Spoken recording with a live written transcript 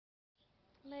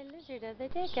My lizard of the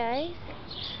day, guys.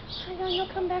 Hi, on, you'll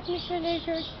come back, Mr.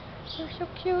 Lizard. You're so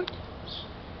cute.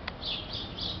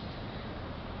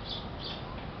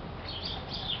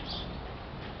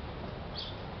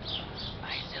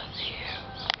 I still see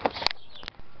you.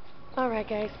 Alright,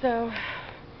 guys, so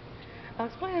I'll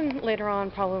explain later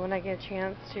on, probably when I get a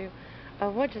chance to,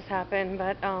 what just happened,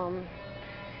 but,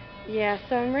 yeah,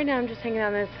 so right now I'm just hanging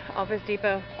out in this Office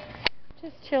Depot.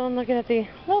 Just chilling, looking at the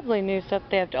lovely new stuff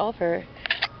they have to offer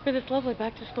for this lovely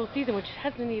back-to-school season, which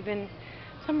hasn't even,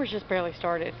 summer's just barely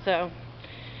started, so,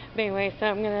 but anyway, so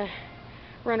I'm gonna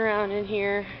run around in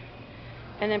here,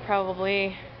 and then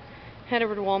probably head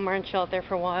over to Walmart and chill out there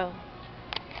for a while.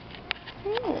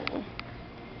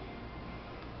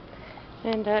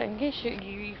 And in case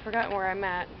you forgot where I'm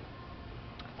at,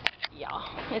 yeah,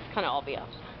 it's kind of obvious.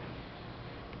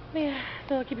 But yeah,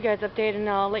 so I'll keep you guys updated, and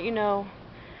I'll let you know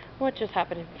what just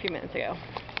happened a few minutes ago.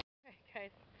 Okay,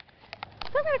 guys.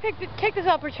 So I'm going to take this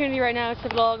opportunity right now to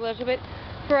vlog a little bit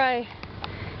before I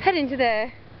head into the...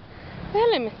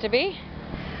 Hello, Mr. B.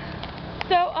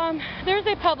 So, there's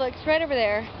a Publix right over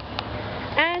there.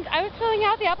 And I was filling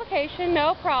out the application,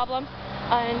 no problem.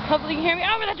 And hopefully you can hear me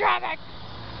over the traffic.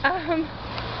 But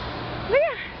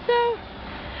yeah, so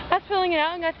I was filling it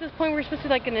out and got to this point where we're supposed to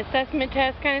do like an assessment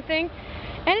test kind of thing.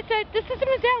 And it said, the system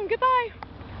is down, goodbye.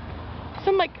 So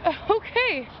I'm like,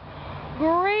 okay,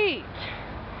 great.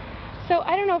 So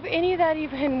I don't know if any of that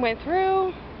even went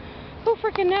through. Who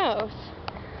freaking knows?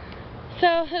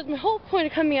 So my whole point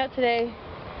of coming out today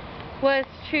was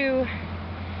to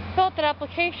fill out that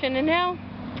application, and now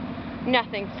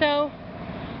nothing. So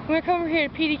I'm going to come over here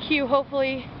to PDQ,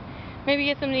 hopefully, maybe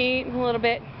get something to eat in a little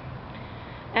bit,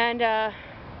 and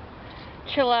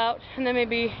chill out, and then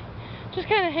maybe just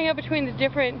kind of hang out between the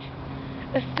different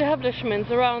establishments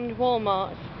around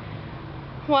Walmart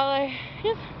while I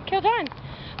just kill time.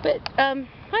 But why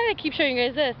did I keep showing you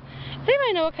guys this? Does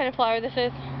anybody know what kind of flower this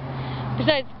is?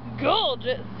 Besides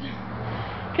gorgeous,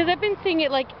 because I've been seeing it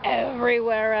like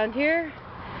everywhere around here,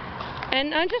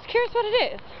 and I'm just curious what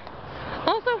it is.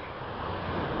 Also,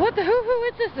 what the hoo-hoo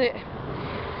is this?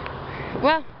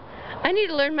 Well, I need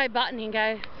to learn my botany,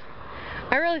 guys.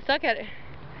 I really suck at it.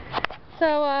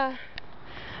 So I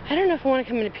don't know if I want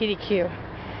to come into PDQ.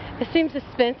 It seems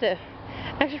expensive.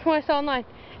 Actually, from what I saw online,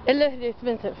 it looked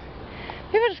expensive.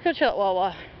 Maybe I'll just go chill at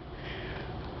Wawa.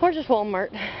 Or just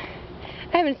Walmart.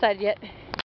 I haven't decided yet.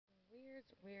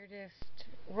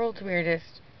 World's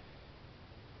weirdest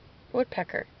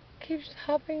woodpecker keeps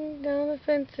hopping down the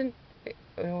fence and... Wait,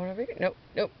 one over here? Nope,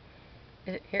 nope.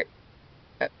 Is it here?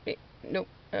 Nope.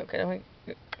 Okay, what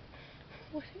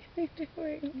are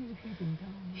you doing?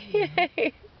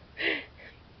 Yay!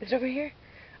 Is it over here?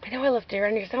 I know I left it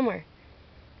around here somewhere.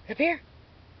 Up here?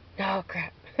 No,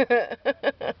 crap. Hello,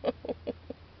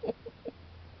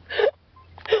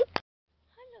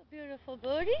 beautiful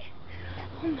birdie.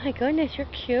 Oh my goodness, you're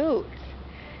cute.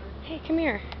 Hey, come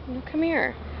here. No, come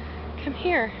here. Come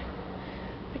here.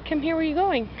 But come here, where are you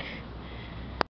going?